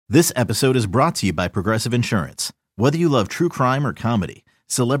This episode is brought to you by Progressive Insurance. Whether you love true crime or comedy,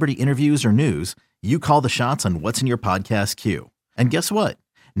 celebrity interviews or news, you call the shots on what's in your podcast queue. And guess what?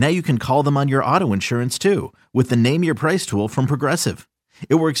 Now you can call them on your auto insurance too with the Name Your Price tool from Progressive.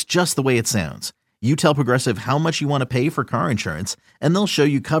 It works just the way it sounds. You tell Progressive how much you want to pay for car insurance, and they'll show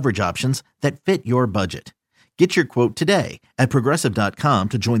you coverage options that fit your budget. Get your quote today at Progressive.com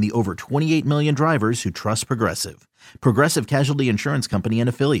to join the over 28 million drivers who trust Progressive. Progressive Casualty Insurance Company and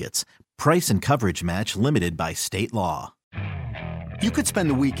Affiliates. Price and coverage match limited by state law. You could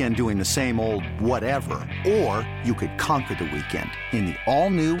spend the weekend doing the same old whatever, or you could conquer the weekend in the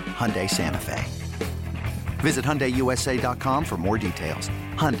all-new Hyundai Santa Fe. Visit HyundaiUSA.com for more details.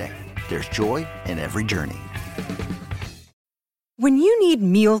 Hyundai, there's joy in every journey. When you need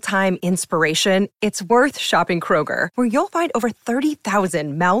mealtime inspiration, it's worth shopping Kroger, where you'll find over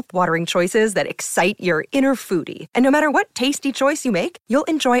 30,000 mouth-watering choices that excite your inner foodie. And no matter what tasty choice you make, you'll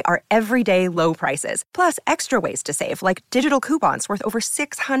enjoy our everyday low prices, plus extra ways to save, like digital coupons worth over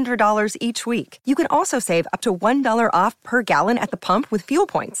 $600 each week. You can also save up to $1 off per gallon at the pump with fuel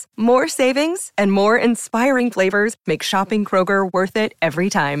points. More savings and more inspiring flavors make shopping Kroger worth it every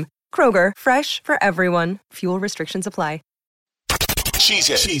time. Kroger, fresh for everyone. Fuel restrictions apply.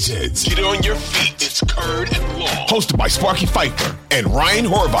 Cheeseheads. Get on your feet. It's Curd and Long. Hosted by Sparky Fifer and Ryan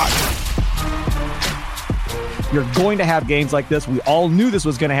Horvath. You're going to have games like this. We all knew this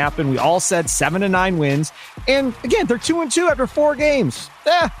was going to happen. We all said 7-9 wins. And again, they're 2-2 after 4 games.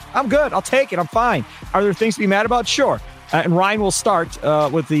 I'm good. I'll take it. I'm fine. Are there things to be mad about? Sure. And Ryan will start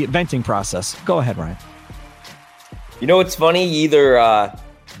with the venting process. Go ahead, Ryan. You know what's funny? You either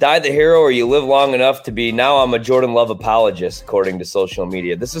die the hero or you live long enough to be, now I'm a Jordan Love apologist, according to social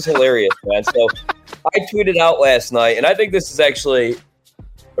media. This is hilarious, man. So I tweeted out last night, and I think this is actually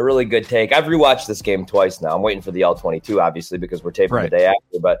a really good take. I've rewatched this game twice now. I'm waiting for the L22, obviously, because we're taping the day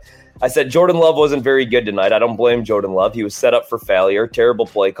after. But I said Jordan Love wasn't very good tonight. I don't blame Jordan Love. He was set up for failure, terrible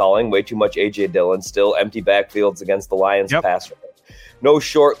play calling, way too much A.J. Dillon, still empty backfields against the Lions pass rush. No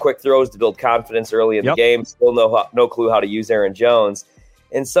short, quick throws to build confidence early in the game. Still no clue how to use Aaron Jones.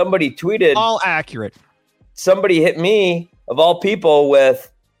 And somebody tweeted, all accurate. Somebody hit me, of all people, with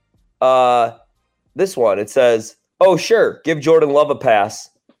this one. It says, oh, sure, give Jordan Love a pass.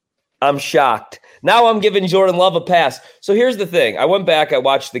 I'm shocked. Now I'm giving Jordan Love a pass. So here's the thing. I went back, I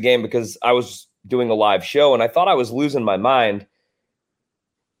watched the game because I was doing a live show, and I thought I was losing my mind.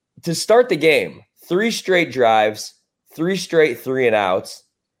 To start the game, 3 straight drives, 3 straight 3-and-outs.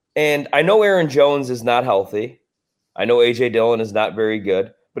 And I know Aaron Jones is not healthy. I know A.J. Dillon is not very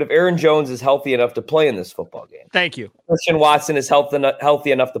good, but if Aaron Jones is healthy enough to play in this football game. Thank you. Christian Watson is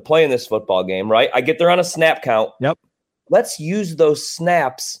healthy enough to play in this football game, right? I get there on a snap count. Yep. Let's use those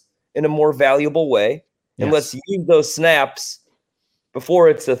snaps in a more valuable way, and let's use those snaps before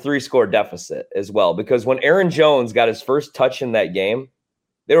it's a 3-score deficit as well, because when Aaron Jones got his first touch in that game,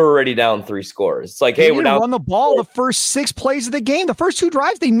 they were already down 3 scores. It's like, hey, we're down. Run the ball the first 6 plays of the game. The first 2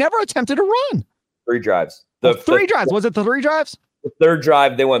 drives, they never attempted to run. 3 drives. Three drives. Was it the 3 drives? The third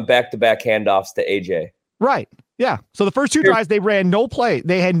drive, they went back-to-back handoffs to AJ. Right. Yeah. So the first 2 drives, they ran no play.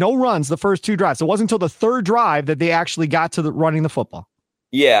 They had no runs the first 2 drives. So it wasn't until the 3rd drive that they actually got to running the football.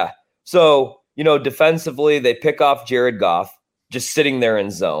 Yeah. So, defensively, they pick off Jared Goff, just sitting there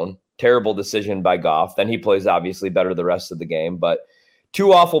in zone. Terrible decision by Goff. Then he plays, obviously, better the rest of the game. But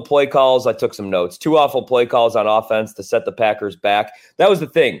 2 awful play calls. I took some notes. 2 awful play calls on offense to set the Packers back. That was the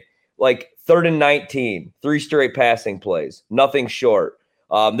thing. Like 3rd and 19, 3 straight passing plays, nothing short.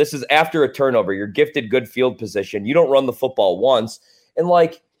 This is after a turnover. You're gifted good field position. You don't run the football once. And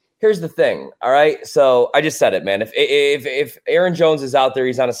here's the thing. All right. So I just said it, man. If Aaron Jones is out there,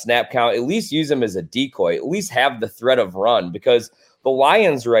 he's on a snap count, at least use him as a decoy, at least have the threat of run, because the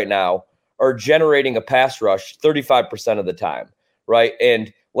Lions right now are generating a pass rush 35% of the time. Right.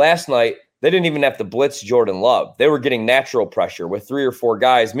 And last night, they didn't even have to blitz Jordan Love. They were getting natural pressure with 3 or 4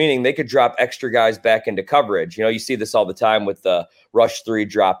 guys, meaning they could drop extra guys back into coverage. You see this all the time with the rush 3,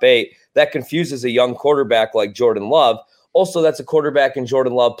 drop 8. That confuses a young quarterback like Jordan Love. Also, that's a quarterback in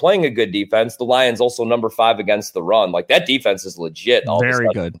Jordan Love playing a good defense. The Lions also number 5 against the run. That defense is legit. Very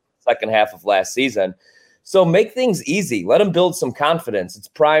good. Second half of last season. So make things easy. Let them build some confidence. It's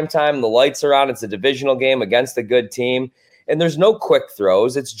prime time. The lights are on. It's a divisional game against a good team. And there's no quick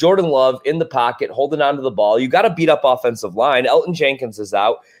throws. It's Jordan Love in the pocket, holding onto the ball. You got to beat up offensive line. Elton Jenkins is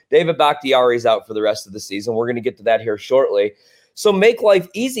out. David Bakhtiari is out for the rest of the season. We're going to get to that here shortly. So make life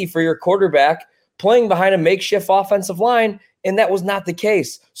easy for your quarterback playing behind a makeshift offensive line, and that was not the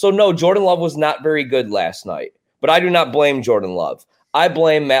case. So no, Jordan Love was not very good last night. But I do not blame Jordan Love. I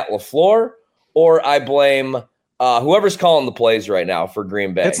blame Matt LaFleur, or I blame whoever's calling the plays right now for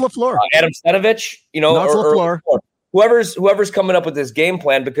Green Bay. It's LaFleur. Adam Stenovich, No, it's LaFleur. Whoever's coming up with this game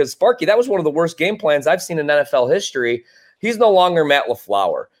plan, because Sparky, that was one of the worst game plans I've seen in NFL history. He's no longer Matt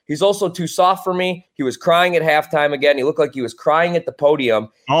LaFleur. He's also too soft for me. He was crying at halftime again. He looked like he was crying at the podium.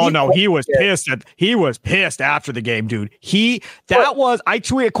 He was pissed. He was pissed after the game, dude. I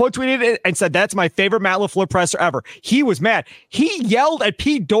tweeted it and said, that's my favorite Matt LaFleur presser ever. He was mad. He yelled at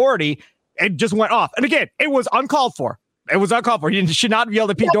Pete Doherty and just went off. And again, it was uncalled for. He should not have yelled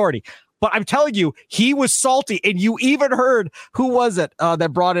at Pete Doherty. But I'm telling you, he was salty. And you even heard, who was it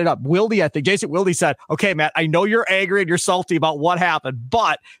that brought it up? Wildy, I think. Jason Wildy said, okay, Matt, I know you're angry and you're salty about what happened.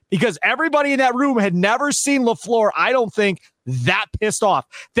 But because everybody in that room had never seen LaFleur, I don't think that pissed off.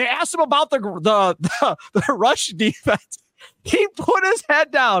 They asked him about the rush defense. He put his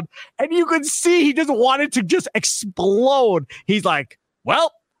head down and you could see he just wanted to just explode. He's like,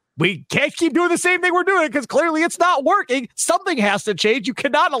 well, we can't keep doing the same thing we're doing because clearly it's not working. Something has to change. You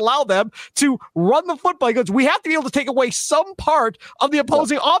cannot allow them to run the football because we have to be able to take away some part of the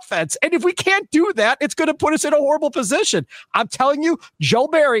opposing offense. And if we can't do that, it's going to put us in a horrible position. I'm telling you, Joe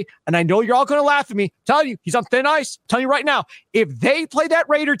Barry, and I know you're all going to laugh at me, telling you he's on thin ice. I'm telling you right now, if they play that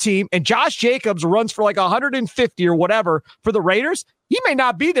Raider team and Josh Jacobs runs for like 150 or whatever for the Raiders, he may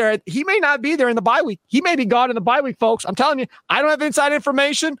not be there. He may not be there in the bye week. He may be gone in the bye week, folks. I'm telling you, I don't have inside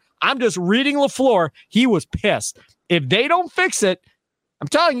information. I'm just reading LaFleur. He was pissed. If they don't fix it, I'm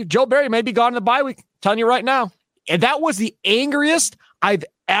telling you, Joe Barry may be gone in the bye week. I'm telling you right now. And that was the angriest I've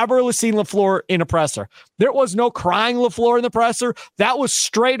ever seen LaFleur in a presser. There was no crying LaFleur in the presser. That was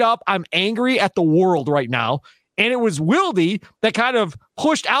straight up, I'm angry at the world right now. And it was Wildy that kind of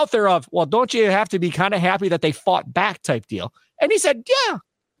pushed out there of, well, don't you have to be kind of happy that they fought back type deal? And he said, yeah,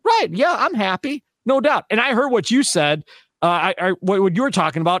 right. Yeah, I'm happy. No doubt. And I heard what you said. What you were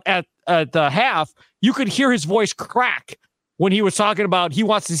talking about at the half, you could hear his voice crack when he was talking about he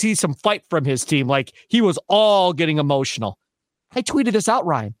wants to see some fight from his team. Like he was all getting emotional. I tweeted this out,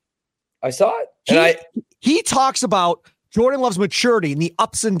 Ryan. I saw it. He talks about Jordan Love's maturity and the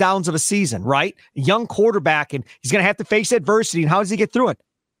ups and downs of a season, right? A young quarterback, and he's going to have to face adversity. And how does he get through it?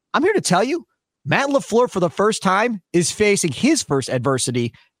 I'm here to tell you, Matt LaFleur, for the first time, is facing his first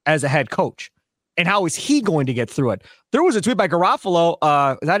adversity as a head coach. And how is he going to get through it? There was a tweet by Garofalo.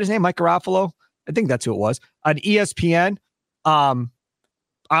 Is that his name, Mike Garofalo? I think that's who it was. On ESPN. I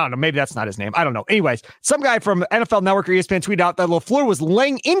don't know. Maybe that's not his name. I don't know. Anyways, some guy from NFL Network or ESPN tweeted out that LaFleur was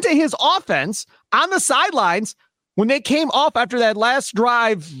laying into his offense on the sidelines when they came off after that last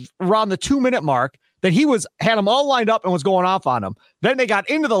drive around the 2-minute mark, that he had them all lined up and was going off on them. Then they got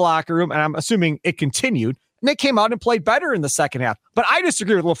into the locker room, and I'm assuming it continued, and they came out and played better in the second half. But I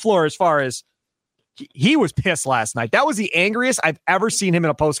disagree with LaFleur as far as he was pissed last night. That was the angriest I've ever seen him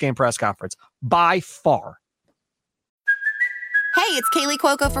in a post-game press conference, by far. Hey, it's Kaylee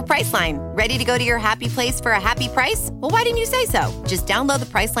Cuoco for Priceline. Ready to go to your happy place for a happy price? Well, why didn't you say so? Just download the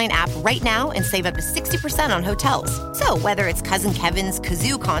Priceline app right now and save up to 60% on hotels. So whether it's Cousin Kevin's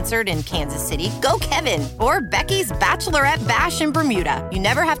Kazoo Concert in Kansas City, go Kevin, or Becky's Bachelorette Bash in Bermuda, you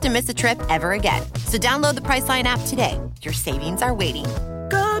never have to miss a trip ever again. So download the Priceline app today. Your savings are waiting.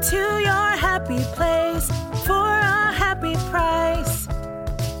 Go to your happy place for a happy price.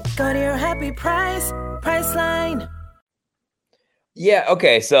 Go to your happy price, Priceline. Yeah,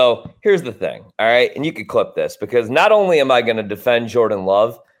 okay, so here's the thing, all right? And you could clip this, because not only am I going to defend Jordan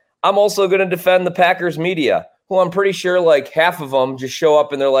Love, I'm also going to defend the Packers media, who I'm pretty sure like half of them just show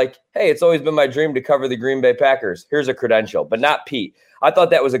up and they're like, hey, it's always been my dream to cover the Green Bay Packers. Here's a credential, but not Pete. I thought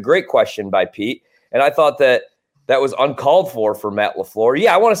that was a great question by Pete, and I thought that was uncalled for Matt LaFleur.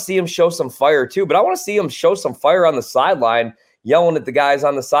 Yeah, I want to see him show some fire too, but I want to see him show some fire on the sideline, yelling at the guys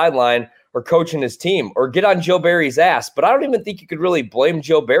on the sideline, or coaching his team, or get on Joe Barry's ass. But I don't even think you could really blame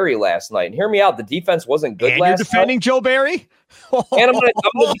Joe Barry last night. And hear me out, the defense wasn't good last night. And you're defending Joe Barry? And I'm going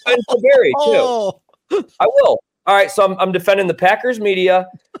to defend Joe Barry, too. I will. All right, so I'm defending the Packers media,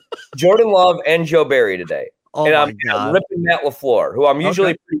 Jordan Love, and Joe Barry today. And I'm ripping Matt LaFleur, who I'm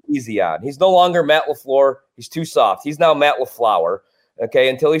usually pretty easy on. He's no longer Matt LaFleur. He's too soft. He's now Matt LaFleur, okay,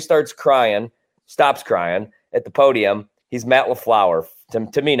 until he stops crying at the podium. He's Matt LaFleur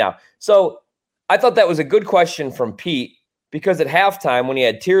to me now. So I thought that was a good question from Pete, because at halftime, when he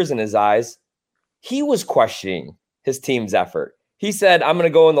had tears in his eyes, he was questioning his team's effort. He said, I'm going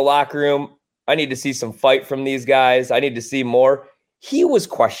to go in the locker room. I need to see some fight from these guys. I need to see more. He was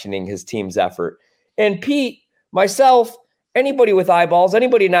questioning his team's effort. And Pete, myself, anybody with eyeballs,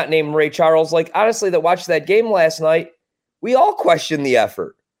 anybody not named Ray Charles, like honestly, that watched that game last night, we all questioned the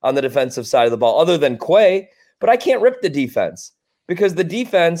effort on the defensive side of the ball, other than Quay. But I can't rip the defense, because the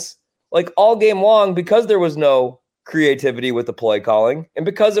defense like all game long, because there was no creativity with the play calling, and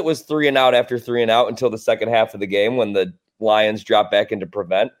because it was 3 and out after 3 and out until the second half of the game when the Lions dropped back into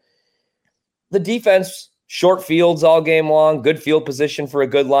prevent, the defense short fields all game long, good field position for a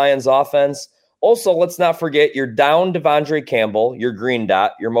good Lions offense. Also, let's not forget you're down Devondre Campbell, your green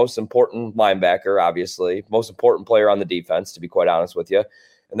dot, your most important linebacker, obviously, most important player on the defense, to be quite honest with you.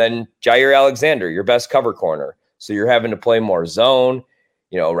 And then Jair Alexander, your best cover corner. So you're having to play more zone.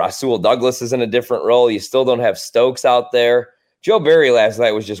 Rasul Douglas is in a different role. You still don't have Stokes out there. Joe Barry last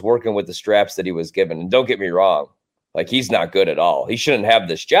night was just working with the straps that he was given. And don't get me wrong, like, he's not good at all. He shouldn't have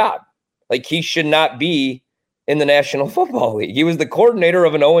this job. Like, he should not be in the National Football League. He was the coordinator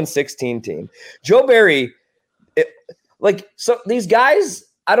of an 0-16 team. Joe Barry, so these guys,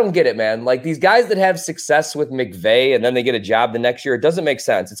 I don't get it, man. Like, these guys that have success with McVay and then they get a job the next year, it doesn't make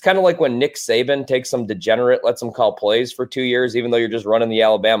sense. It's kind of like when Nick Saban takes some degenerate, lets him call plays for 2 years, even though you're just running the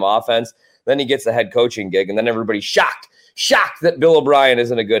Alabama offense. Then he gets the head coaching gig, and then everybody's shocked that Bill O'Brien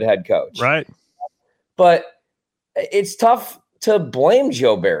isn't a good head coach. Right. But it's tough to blame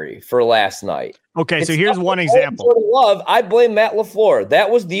Joe Barry for last night. Okay, so here's one example. I blame Matt LaFleur. That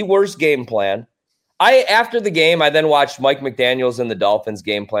was the worst game plan. After the game, I then watched Mike McDaniels and the Dolphins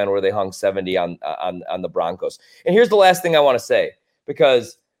game plan where they hung 70 on the Broncos. And here's the last thing I want to say,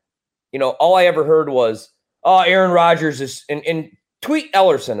 because all I ever heard was, Aaron Rodgers is, and tweet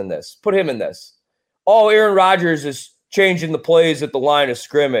Ellerson in this, put him in this. Aaron Rodgers is changing the plays at the line of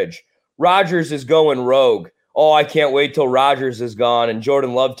scrimmage. Rodgers is going rogue. I can't wait till Rodgers is gone and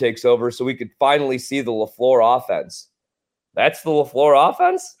Jordan Love takes over so we could finally see the LaFleur offense. That's the LaFleur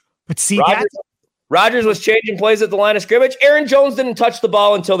offense? But see, Rodgers was changing plays at the line of scrimmage. Aaron Jones didn't touch the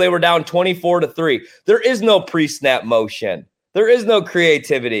ball until they were down 24-3. There is no pre-snap motion. There is no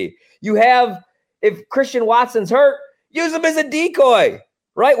creativity. If Christian Watson's hurt, use him as a decoy,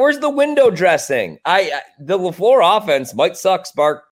 right? Where's the window dressing? The LaFleur offense might suck, Spark.